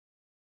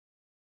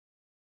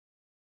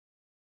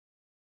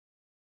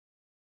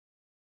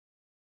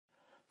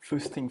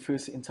First thing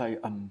first, inside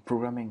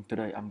programming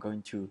today, I'm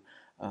going to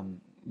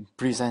um,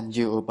 present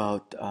you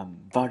about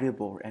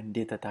variable and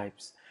data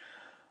types.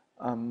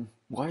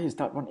 Why is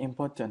that one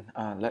important?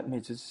 Let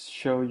me just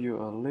show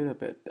you a little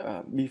bit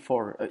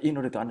before, in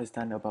order to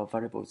understand about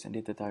variables and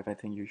data type, I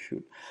think you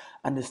should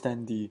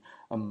understand the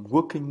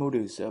working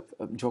models of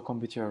your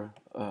computer.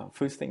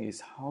 First thing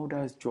is, how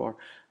does your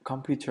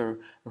computer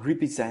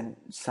represent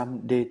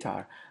some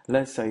data?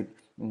 Let's say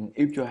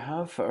if you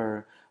have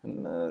a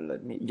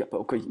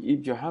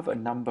if you have a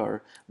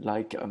number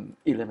like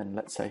 11,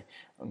 let's say,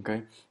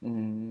 okay,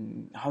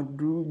 how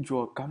do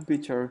your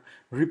computer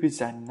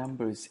represent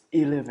numbers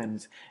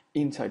 11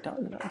 inside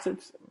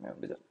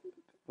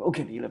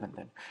okay, 11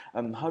 then.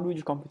 How do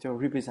your computer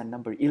represent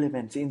number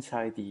 11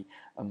 inside the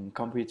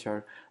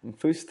computer?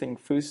 First thing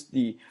first,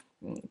 the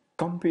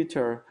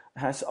computer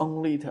has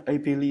only the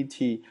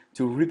ability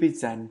to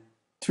represent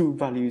two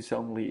values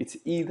only. It's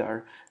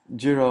either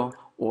 0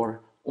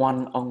 or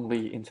 1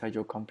 only inside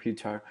your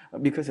computer,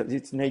 because of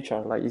its nature,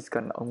 like it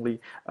can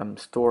only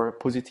store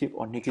positive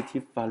or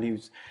negative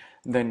values.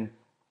 Then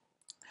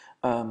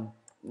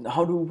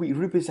how do we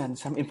represent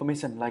some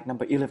information like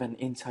number 11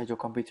 inside your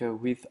computer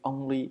with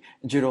only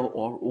 0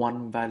 or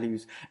 1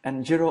 values?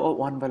 And 0 or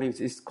 1 values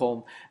is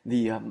called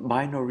the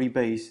binary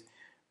base.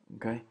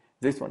 Okay,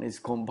 this one is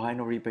called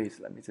binary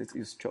base. Let me just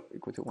use chop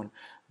equal to 1.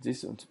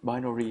 This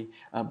binary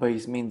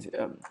base means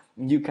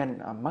you can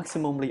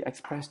maximally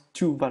express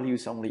two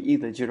values only,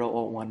 either 0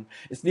 or 1.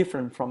 It's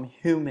different from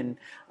human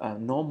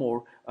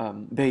normal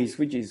base,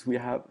 which is we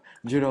have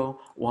 0,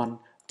 1,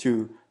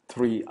 2,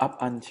 3 up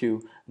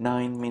until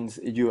 9, means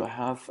you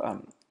have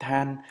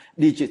 10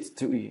 digits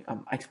to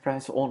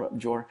express all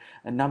of your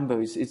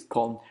numbers. It's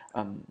called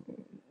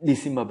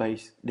decimal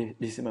base.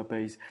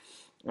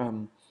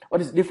 What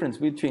is the difference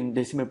between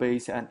decimal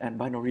base and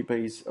binary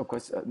base? Of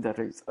course,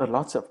 there is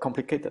lots of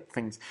complicated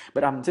things,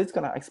 but I'm just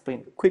gonna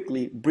explain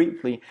quickly,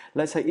 briefly.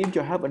 Let's say if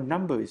you have a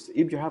numbers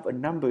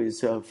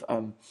of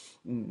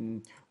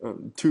 2,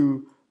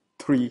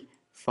 3,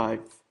 5.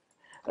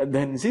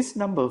 Then this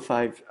number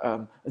 5,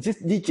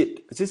 this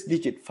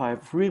digit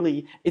 5,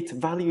 really its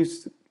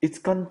values, its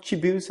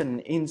contribution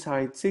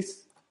inside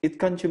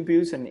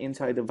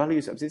the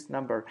values of this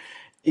number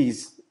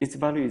is its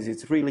values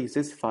is really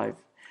this 5.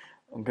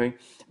 Okay,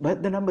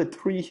 but the number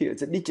 3 here,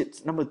 the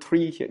digit number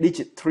 3 here,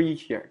 digit 3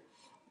 here,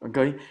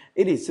 okay,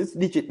 it is this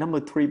digit number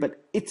 3, but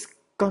its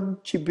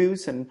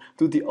contribution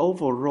to the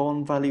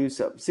overall values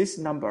of this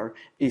number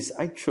is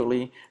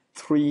actually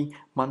 3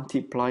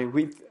 multiplied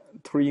with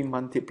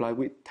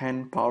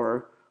 10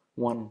 power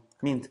 1,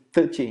 means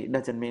 30,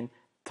 doesn't mean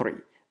 3.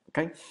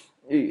 Okay,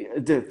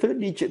 the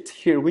third digit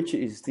here, which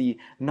is the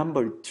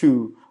number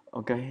 2,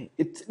 okay,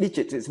 its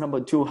digit is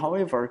number 2.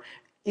 However,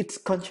 its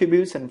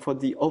contribution for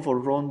the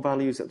overall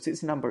values of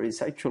this number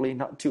is actually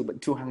not 2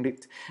 but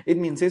 200. It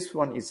means this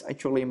one is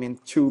actually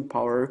 2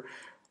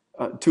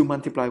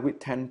 multiplied with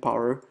 10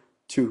 power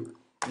 2.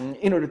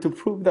 In order to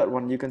prove that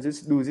one, you can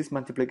just do this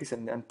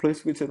multiplication and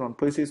plus with this one,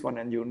 plus this one,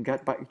 and you'll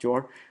get back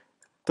your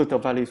total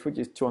values, which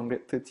is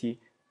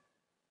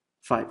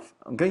 235.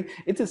 Okay,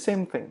 it's the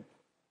same thing.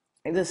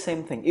 It's the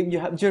same thing. If you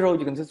have 0,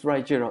 you can just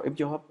write 0. If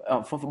you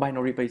have for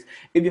binary base,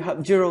 if you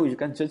have 0, you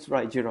can just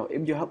write 0.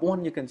 If you have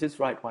 1, you can just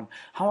write 1.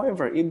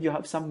 However, if you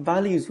have some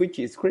values which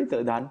is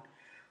greater than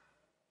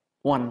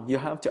 1, you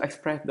have to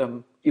express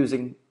them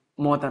using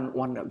more than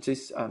one of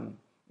these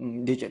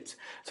digits.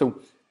 So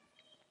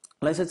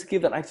let's just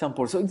give an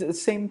example. So it's the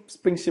same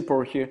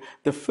principle here.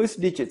 The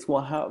first digits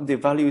will have the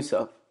values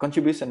of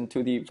contribution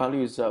to the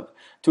values of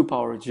 2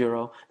 power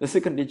 0. The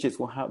second digits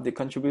will have the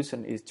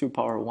contribution is 2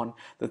 power 1.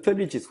 The third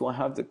digits will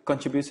have the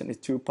contribution is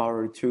 2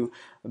 power 2.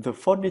 The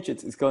fourth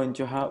digits is going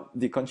to have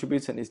the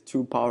contribution is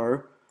 2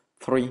 power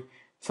 3,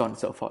 so on and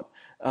so forth.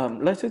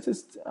 Let's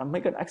just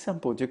make an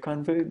example to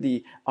convert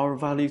our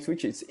values,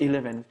 which is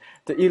 11.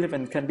 The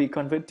 11 can be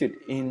converted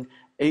in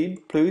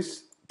 8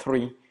 plus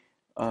 3.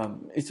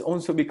 It's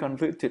also be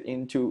converted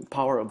into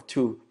power of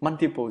 2,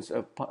 multiples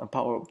of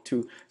power of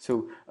 2.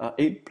 So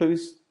 8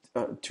 plus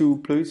 2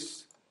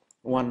 plus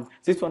 1.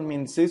 This one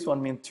means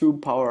 2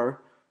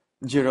 power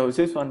 0.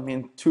 This one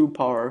means 2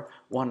 power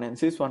 1, and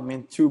this one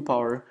means 2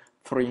 power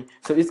 3.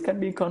 So it can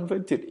be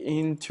converted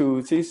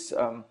into this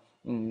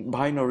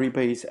binary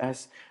base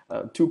as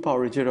 2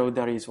 power 0,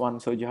 there is 1,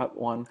 so you have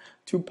 1.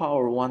 2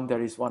 power 1,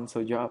 there is 1, so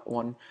you have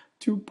 1.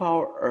 2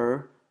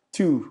 power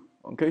 2.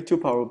 Okay, 2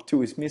 power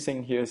 2 is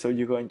missing here, so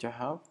you're going to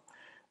have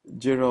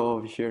 0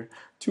 over here.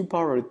 2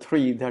 power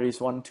 3, there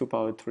is 1, 2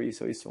 power 3,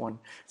 so it's 1.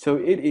 So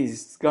it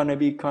is going to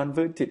be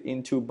converted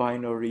into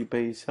binary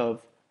base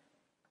of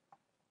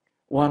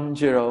 1,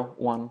 0,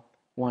 1,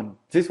 1.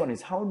 This one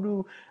is how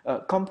do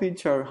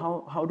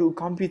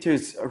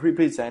computers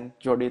represent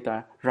your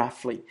data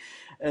roughly?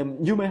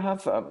 You may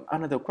have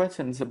another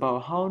questions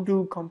about how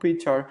do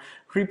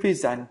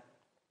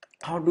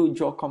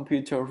your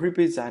computer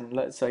represent,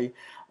 let's say,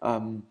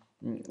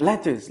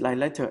 letters like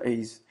letter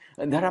A's.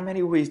 There are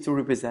many ways to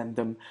represent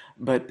them,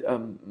 but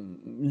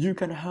you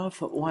can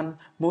have one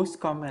most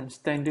common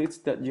standards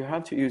that you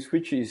have to use,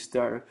 which is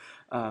the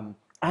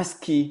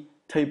ASCII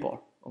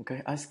table.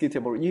 Okay, ASCII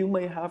table. You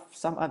may have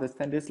some other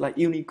standards like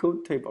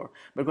Unicode table,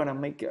 but we're gonna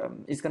make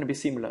it's gonna be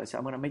similar. So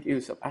I'm gonna make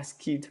use of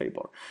ASCII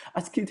table.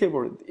 ASCII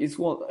table is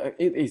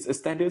it is a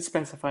standard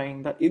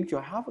specifying that if you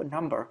have a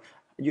number,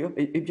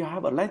 if you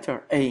have a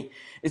letter A,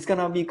 it's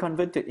gonna be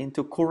converted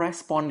into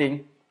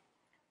corresponding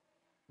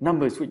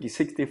numbers, which is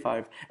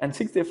 65, and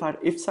 65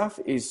 itself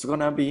is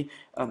gonna be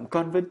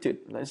converted.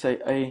 Let's say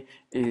A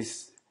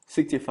is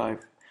 65,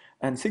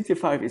 and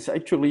 65 is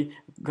actually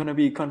gonna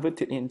be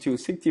converted into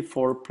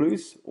 64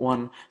 plus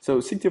 1.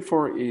 So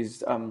 64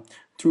 is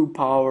 2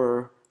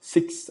 power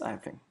 6, I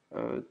think.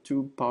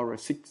 2 power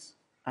 6,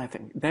 I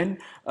think. Then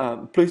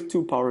plus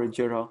 2 power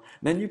 0.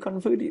 Then you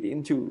convert it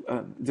into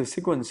the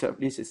sequence of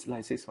this is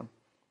like this one.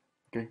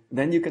 Okay.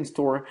 Then you can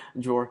store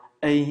your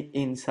A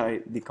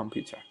inside the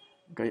computer.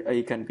 Okay,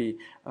 A can be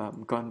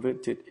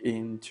converted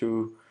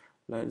into,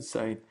 let's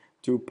say,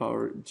 2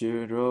 power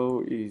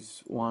 0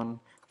 is 1,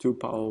 2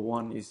 power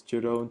 1 is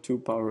 0, 2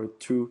 power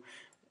 2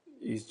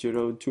 is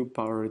 0, 2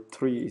 power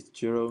 3 is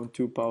 0,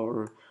 2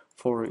 power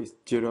 4 is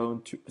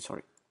 0,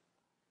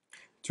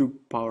 2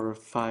 power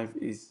 5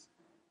 is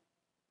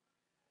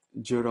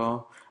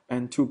 0,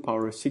 and 2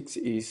 power 6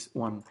 is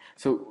 1.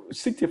 So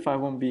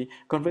 65 won't be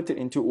converted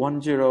into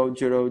 1, 0,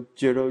 0,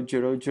 0,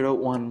 0, 0,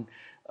 1.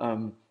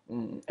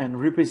 And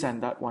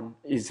represent that one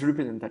is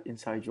represented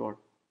inside your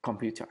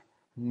computer.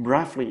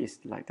 Roughly it's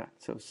like that.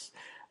 So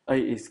A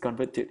is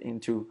converted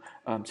into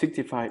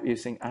 65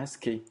 using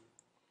ASCII.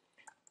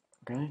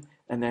 Okay,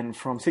 and then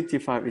from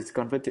 65 it's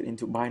converted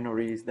into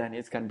binaries. Then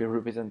it can be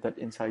represented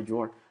inside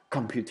your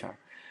computer.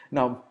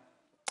 Now,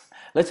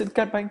 let's just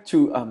get back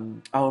to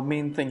our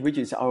main thing, which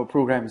is our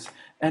programs.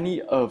 Any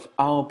of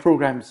our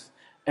programs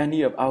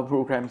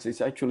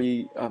is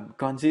actually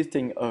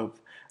consisting of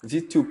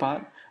these two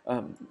parts.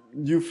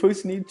 You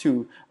first need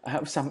to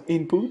have some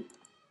input.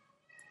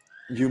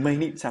 You may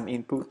need some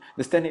input.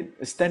 The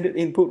standard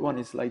input one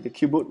is like the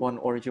keyboard one,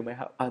 or you may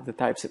have other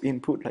types of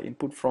input, like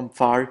input from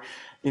file,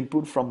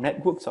 input from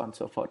networks, and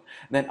so forth.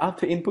 Then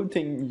after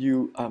inputting,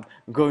 you're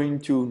going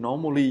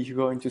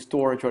to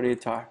store your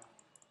data.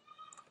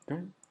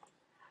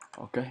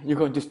 Okay, you're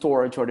going to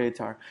store your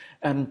data,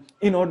 and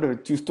in order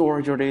to store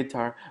your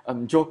data,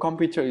 your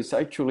computer is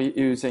actually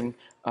using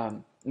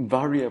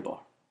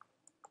variable.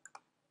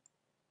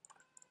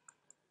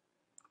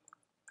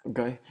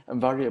 Okay,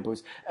 and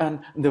variables, and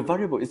the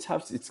variable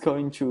itself is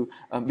going to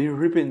be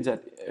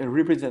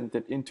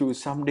represented into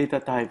some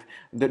data type.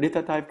 The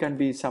data type can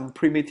be some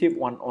primitive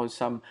one, or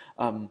some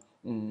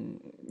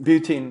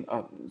built-in,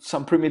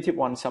 some primitive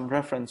one, some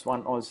reference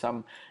one, or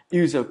some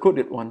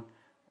user-coded one.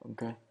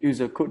 Okay,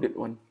 user-coded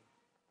one.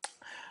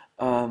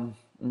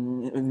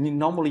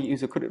 Normally,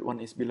 user-coded one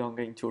is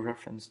belonging to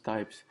reference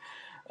types.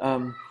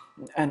 And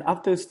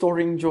after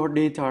storing your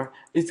data,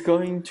 it's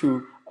going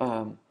to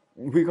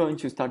we're going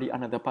to study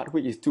another part,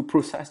 which is to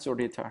process your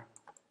data.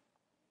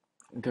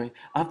 Okay,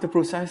 after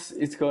process,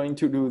 it's going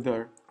to do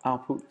the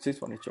output.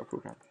 This one is your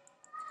program.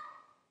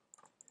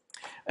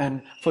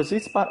 And for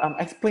this part, I'm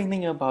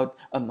explaining about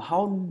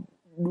how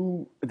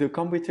do the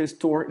computer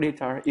store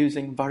data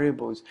using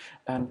variables.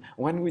 And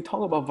when we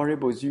talk about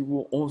variables, you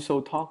will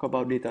also talk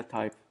about data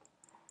type.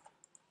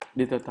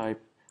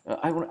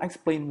 I will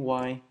explain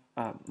why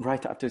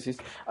right after this.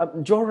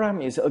 Your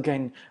RAM is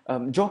again,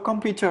 your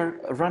computer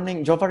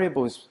running your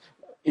variables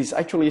is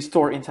actually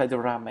stored inside the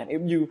RAM, and if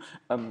you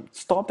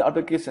stop the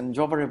application,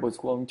 your variable is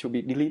going to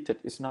be deleted.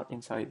 It's not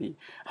inside the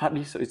hard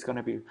disk, so it's going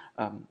to be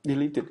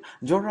deleted.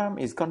 Your RAM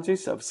is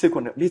consists of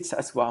sequential bits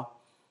as well.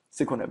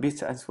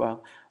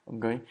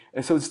 Okay,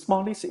 and so the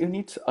smallest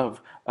units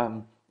of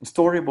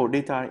storable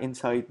data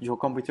inside your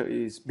computer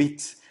is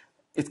bits.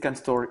 It can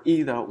store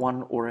either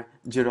 1 or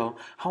 0.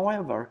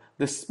 However,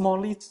 the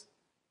smallest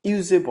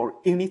usable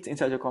unit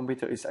inside your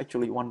computer is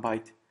actually 1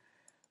 byte.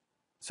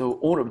 So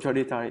all of your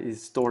data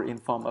is stored in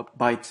form of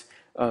bytes.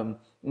 1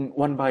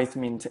 byte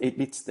means 8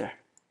 bits there.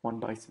 1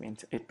 byte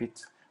means 8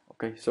 bits.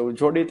 Okay, so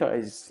your data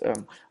is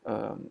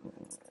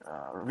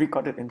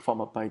recorded in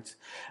form of bytes.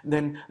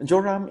 Then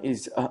your RAM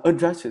is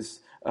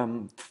addresses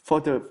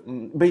for the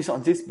based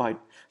on this byte.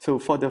 So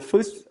for the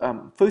first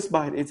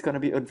byte, it's going to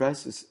be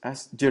addresses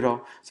as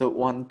 0. So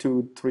 1,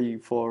 2, 3,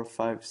 4,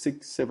 5,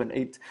 6, 7,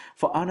 8.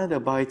 For another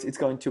byte, it's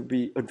going to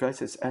be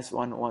addresses as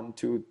 1, 1,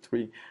 2,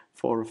 3,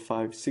 4,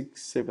 5,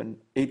 6, 7,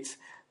 8.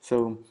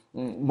 So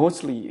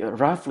mostly,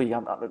 roughly,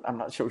 I'm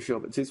not so sure,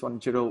 but this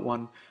one 0,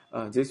 1,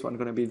 this one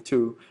going to be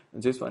 2,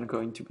 and this one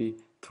going to be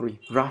 3,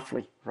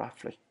 roughly.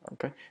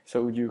 Okay,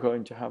 so you're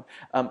going to have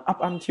up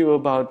until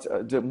about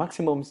the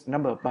maximum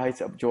number of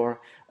bytes of your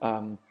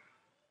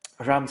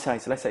RAM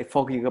size. Let's say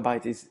 4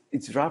 gigabytes.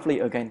 It's roughly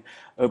again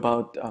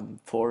about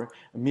 4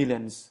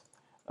 millions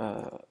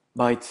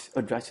bytes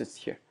addresses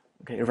here.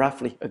 Okay,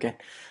 roughly again.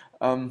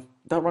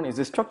 That one is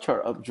the structure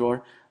of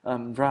your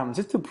RAM.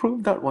 Just to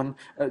prove that one,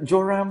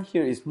 your RAM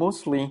here is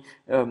mostly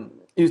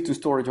used to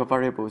store your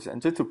variables.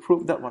 And just to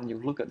prove that one, you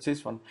look at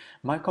this one.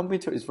 My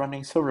computer is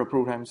running several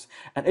programs,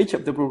 and each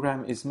of the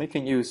program is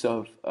making use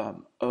of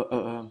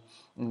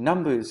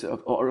numbers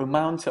of, or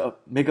amounts of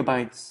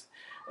megabytes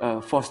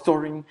for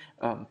storing,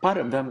 part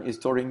of them is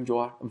storing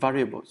your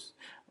variables.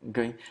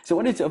 Okay, so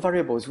what is a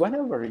variables?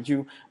 Whenever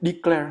you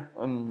declare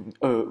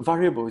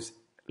variables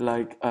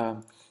like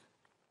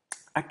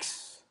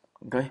x,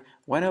 okay,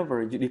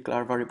 whenever you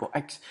declare variable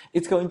x,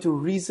 it's going to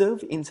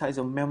reserve inside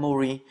your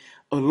memory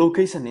a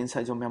location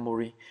inside your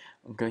memory,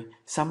 okay,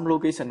 some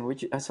location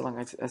which as long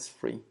as it's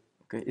free,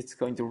 okay, it's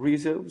going to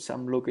reserve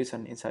some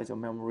location inside your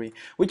memory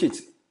which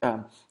is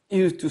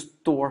used to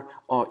store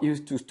or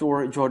used to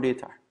store your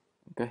data.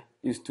 Okay,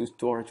 used to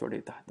store your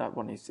data. That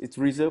one is, it's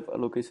reserved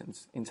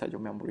locations inside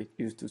your memory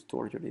used to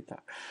store your data.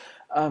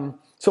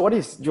 So what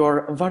is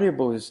your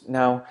variables?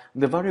 Now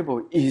the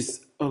variable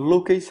is a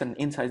location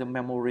inside the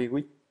memory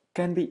which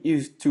can be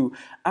used to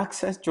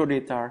access your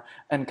data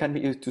and can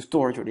be used to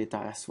store your data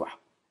as well.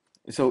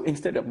 So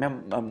instead of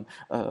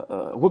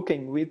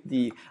working with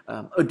the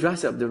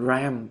address of the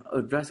RAM,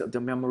 address of the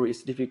memory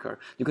is difficult,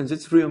 you can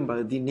just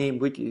remember the name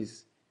which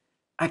is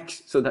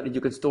X, so that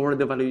you can store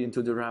the value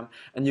into the RAM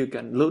and you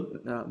can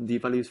load the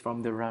values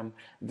from the RAM.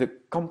 The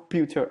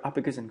computer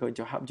application is going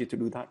to help you to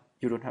do that.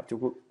 You don't have to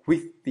work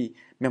with the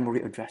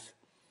memory address.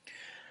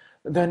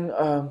 Then,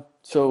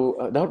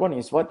 that one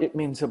is what it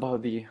means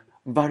about the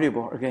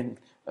variable. Again,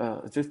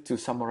 just to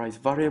summarize,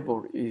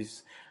 variable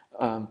is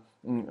a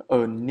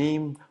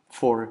name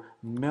for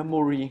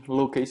memory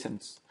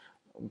locations,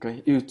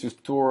 okay, used to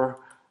store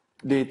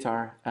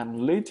data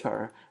and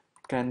later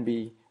can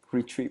be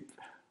retrieved.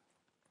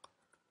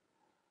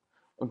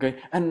 Okay,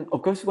 and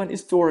of course, when it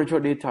stores your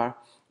data,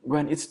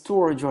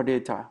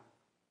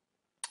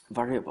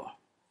 variable.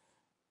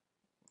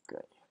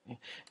 Okay,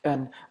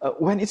 and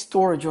when it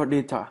stores your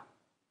data,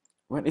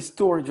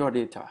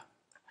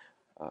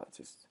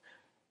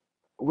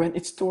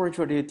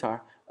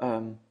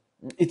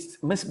 it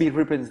must be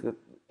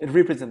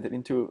represented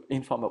into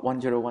in form of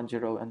 10 10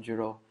 and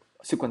 0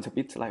 sequence of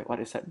bits, like what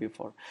I said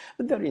before.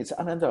 But there is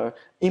another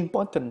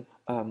important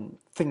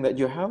thing that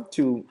you have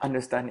to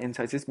understand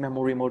inside this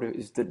memory model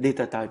is the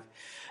data type.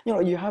 You know,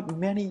 you have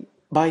many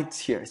bytes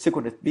here,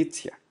 sequence of bits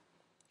here.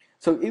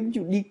 So if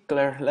you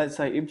declare, let's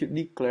say, if you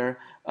declare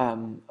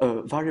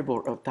a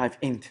variable of type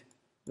int,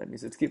 let me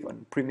just give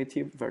one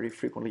primitive, very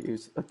frequently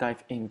used, a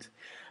type int.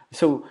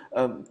 So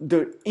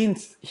the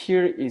int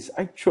here is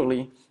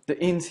actually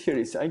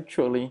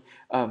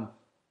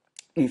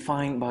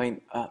defined by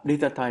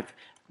data type.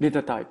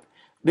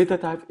 Data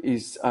type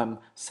is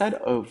set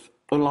of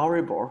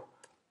allowable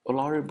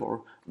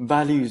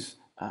values.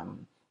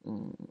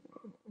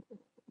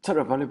 Set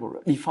of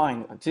variable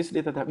defined. This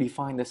data type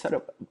defined. The set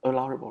of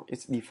allowable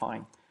is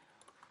defined.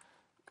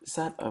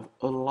 Set of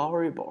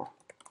allowable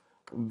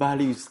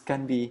values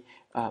can be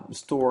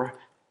stored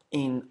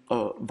in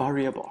a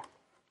variable.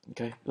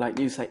 Okay, like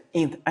you say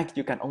int x,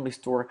 you can only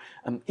store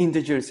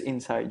integers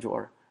inside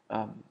your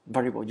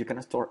variable. You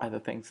cannot store other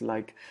things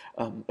like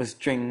a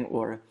string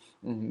or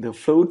the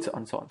floats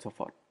and so on and so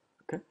forth.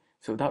 Okay,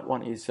 so that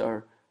one is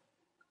our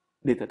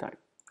data type.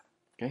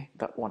 Okay,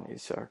 that one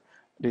is our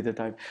data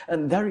type,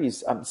 and there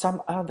is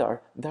some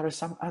other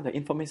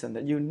information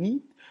that you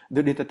need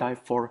the data type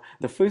for.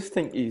 The first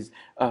thing is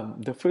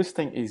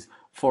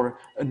for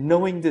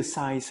knowing the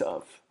size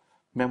of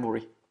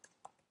memory.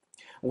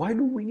 Why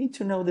do we need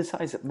to know the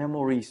size of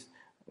memories?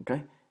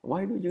 Okay,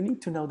 why do you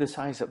need to know the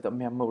size of the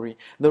memory?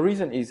 The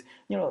reason is,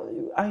 you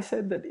know, I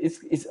said that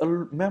it's a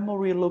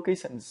memory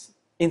locations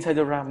inside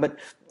the RAM, but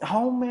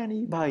how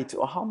many bytes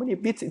or how many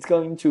bits it's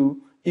going to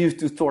use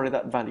to store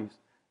that values?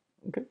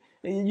 Okay,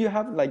 you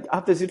have, like,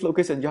 after this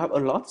location, you have a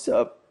lots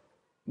of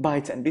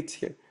bytes and bits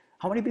here.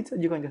 How many bits are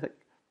you going to take?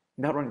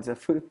 That one is the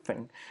first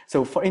thing.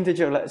 So for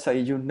integer, let's say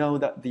you know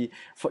that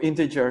for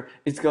integer,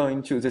 it's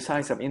going to, the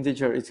size of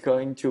integer is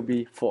going to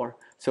be 4.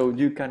 So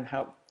you can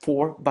have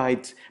 4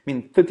 bytes,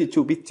 mean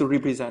 32 bits to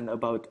represent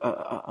about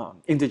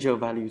integer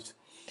values.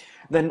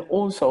 Then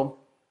also,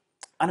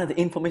 another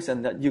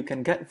information that you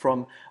can get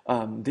from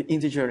the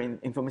integer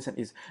information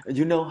is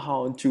you know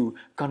how to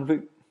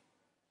convert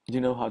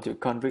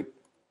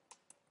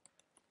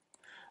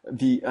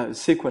the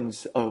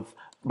sequence of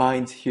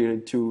bytes here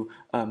to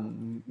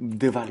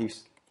the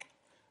values.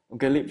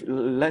 Okay,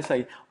 let's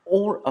say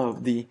all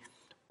of the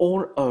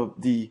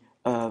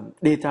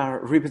data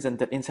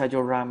represented inside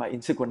your RAM are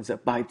in sequence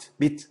of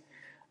bits.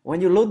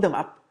 When you load them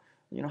up,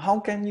 you know, how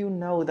can you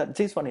know that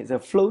this one is a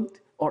float,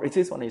 or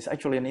this one is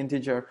actually an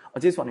integer, or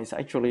this one is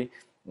actually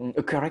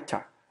a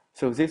character?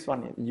 So this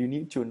one you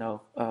need to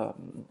know,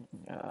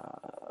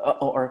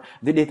 or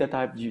the data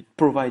type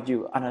provide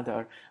you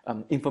another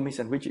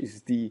information, which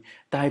is the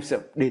types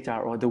of data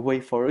or the way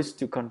for us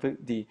to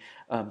convert the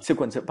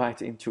sequence of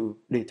bytes into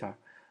data.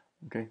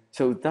 Okay,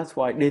 so that's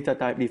why data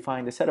type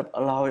define the set of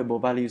allowable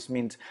values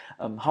means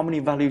how many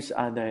values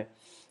are there,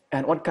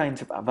 and what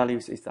kinds of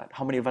values is that,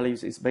 how many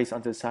values is based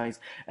on the size,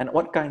 and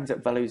what kinds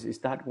of values is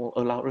that will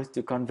allow us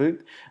to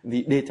convert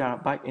the data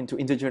back into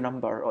integer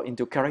number or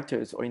into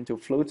characters or into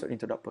floats or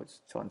into doubles,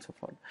 so on and so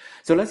forth.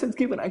 So let's just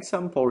give an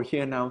example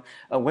here now.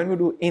 When we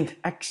do int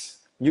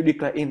x, you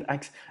declare int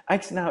x.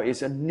 X now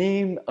is a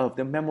name of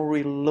the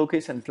memory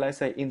location, let's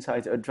say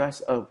inside the address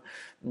of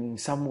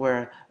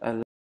somewhere